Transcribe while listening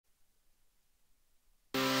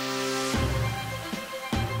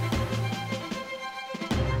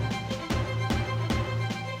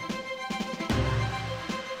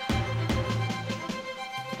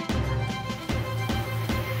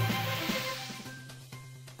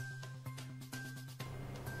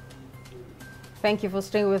Thank you for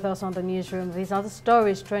staying with us on the newsroom. These are the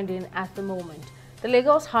stories trending at the moment. The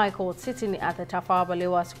Lagos High Court, sitting at the Tafawa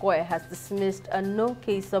Balewa Square, has dismissed a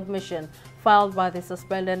no-case submission filed by the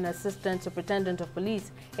suspended Assistant Superintendent of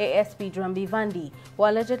Police, ASP Drambi Vandi, who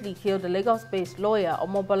allegedly killed the Lagos-based lawyer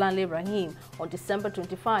Omobolanle Rahim on December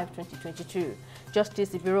 25, 2022. Justice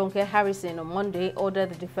Ibironke Harrison on Monday ordered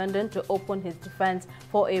the defendant to open his defense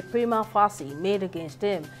for a prima facie made against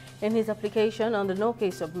him. In his application on the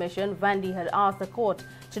no-case submission, Vandi had asked the court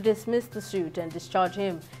to dismiss the suit and discharge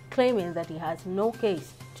him, claiming that he has no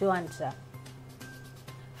case to answer.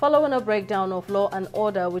 Following a breakdown of law and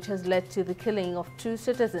order which has led to the killing of 2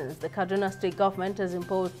 citizens, the Kaduna State government has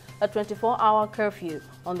imposed a 24-hour curfew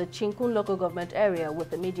on the Chinkun local government area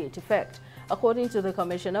with immediate effect. According to the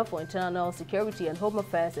Commissioner for Internal Security and Home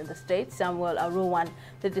Affairs in the state, Samuel Arowan,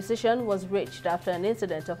 the decision was reached after an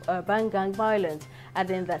incident of urban gang violence,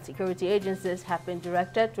 adding that security agencies have been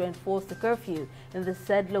directed to enforce the curfew in the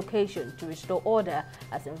said location to restore order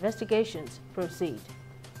as investigations proceed.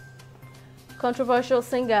 Controversial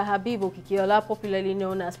singer Habibu Kikiola, popularly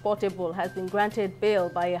known as Portable, has been granted bail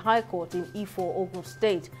by a high court in Ifo, Ogun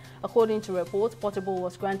State. According to reports, Portable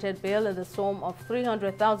was granted bail in the sum of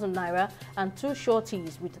 300,000 naira and 2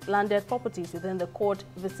 sureties with landed properties within the court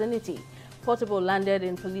vicinity. Portable landed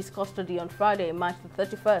in police custody on Friday, March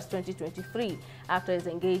 31, 2023, after his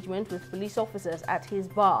engagement with police officers at his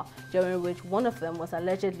bar, during which one of them was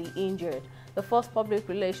allegedly injured. The first public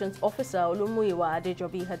relations officer, Olumuyiwa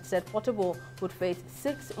Adejobi, had said Portable would face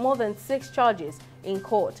more than 6 charges in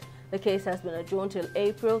court. The case has been adjourned till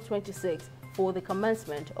April 26 for the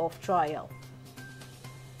commencement of trial.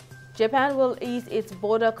 Japan will ease its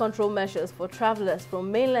border control measures for travelers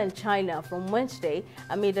from mainland China from Wednesday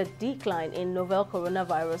amid a decline in novel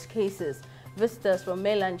coronavirus cases. Visitors from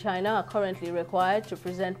mainland China are currently required to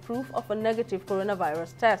present proof of a negative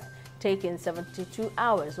coronavirus test taken 72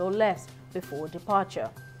 hours or less before departure.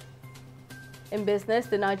 In business,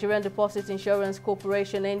 the Nigerian Deposit Insurance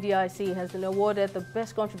Corporation (NDIC) has been awarded the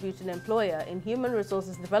Best Contributing Employer in Human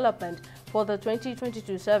Resources Development for the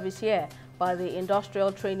 2022 service year by the Industrial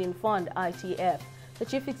Training Fund (ITF). The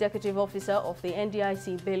Chief Executive Officer of the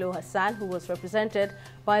NDIC, Bello Hassan, who was represented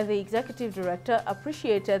by the Executive Director,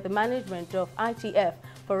 appreciated the management of ITF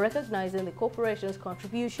for recognizing the corporation's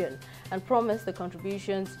contribution and promised the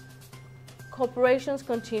corporation's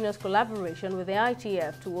continuous collaboration with the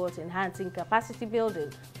ITF towards enhancing capacity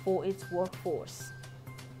building for its workforce.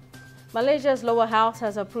 Malaysia's lower house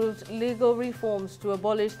has approved legal reforms to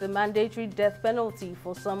abolish the mandatory death penalty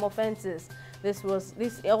for some offences. This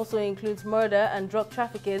also includes murder and drug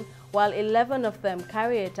trafficking, while 11 of them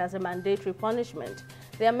carry it as a mandatory punishment.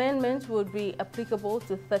 The amendment would be applicable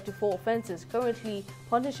to 34 offences currently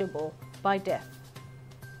punishable by death.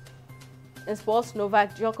 In sports,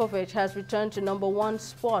 Novak Djokovic has returned to #1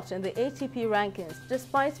 spot in the ATP rankings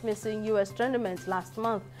despite missing US tournaments last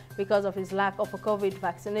month because of his lack of a COVID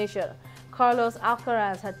vaccination. Carlos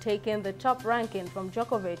Alcaraz had taken the top ranking from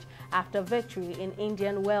Djokovic after victory in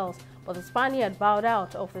Indian Wells, but the Spaniard bowed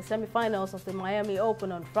out of the semi-finals of the Miami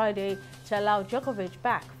Open on Friday to allow Djokovic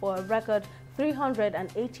back for a record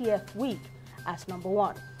 380th week as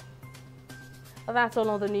 #1. Well, that's all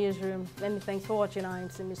on the newsroom. Many thanks for watching. I'm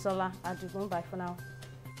Simisola Adugun. Bye for now.